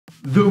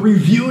The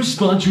Review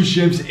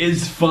Sponsorships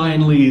is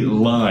finally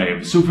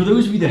live. So for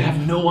those of you that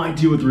have no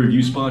idea what the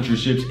Review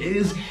Sponsorships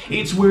is,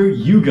 it's where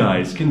you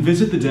guys can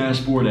visit the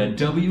dashboard at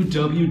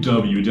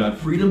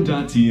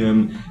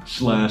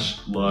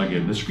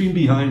www.freedom.tm/login. The screen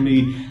behind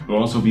me will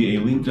also be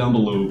a link down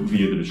below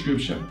via the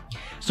description.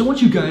 So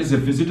once you guys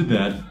have visited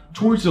that,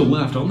 towards the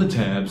left on the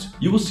tabs,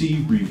 you will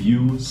see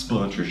Review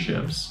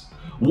Sponsorships.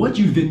 Once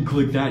you then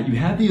click that, you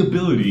have the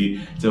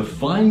ability to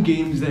find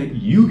games that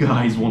you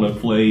guys want to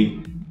play,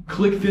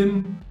 click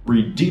them,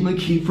 redeem a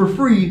key for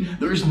free.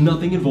 There's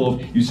nothing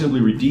involved. You simply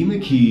redeem the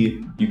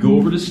key, you go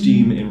over to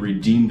Steam and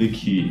redeem the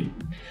key.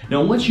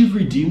 Now once you've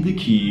redeemed the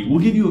key, we'll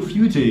give you a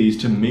few days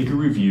to make a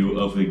review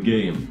of the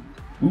game.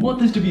 We want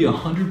this to be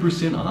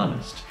 100%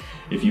 honest.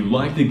 If you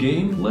like the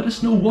game, let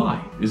us know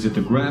why. Is it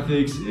the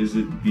graphics? Is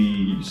it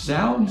the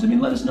sounds? I mean,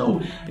 let us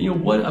know,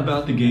 what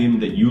about the game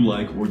that you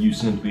like or you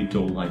simply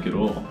don't like at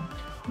all.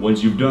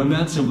 Once you've done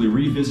that, simply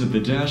revisit the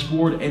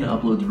dashboard and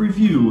upload the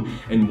review,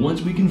 and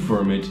once we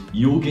confirm it,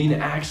 you'll gain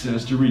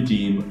access to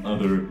redeem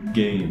other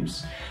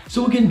games.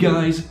 So again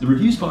guys, the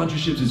Review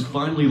Sponsorships is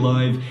finally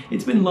live.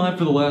 It's been live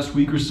for the last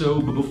week or so,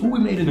 but before we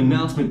made an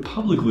announcement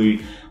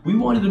publicly, we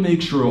wanted to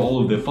make sure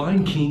all of the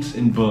fine kinks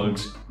and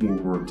bugs were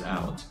worked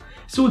out.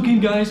 So again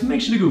guys, make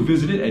sure to go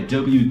visit it at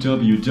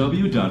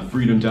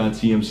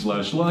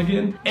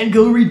www.freedom.tm/login and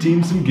go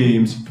redeem some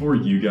games for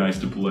you guys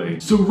to play.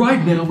 So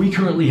right now we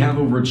currently have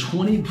over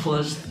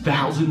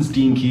 20,000+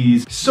 Steam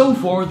keys. So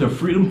far the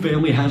Freedom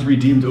family has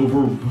redeemed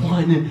over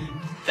 1,000.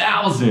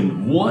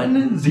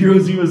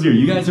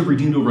 You guys have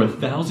redeemed over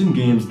 1,000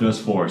 games thus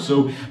far,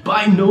 so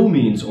by no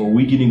means are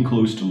we getting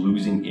close to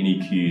losing any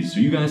keys.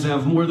 So you guys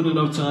have more than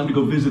enough time to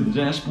go visit the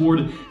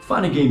dashboard,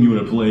 find a game you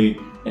want to play,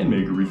 and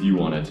make a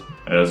review on it.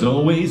 As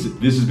always,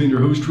 this has been your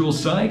host Trill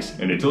Sykes,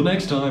 and until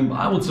next time,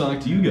 I will talk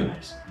to you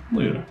guys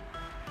later.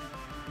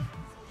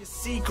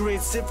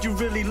 Secrets, if you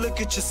really look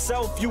at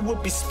yourself, you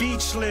would be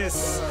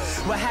speechless.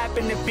 What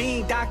happened to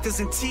being doctors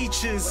and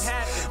teachers?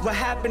 What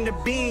happened to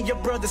being your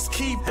brother's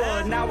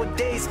keeper?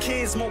 Nowadays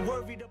kids more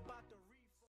worried about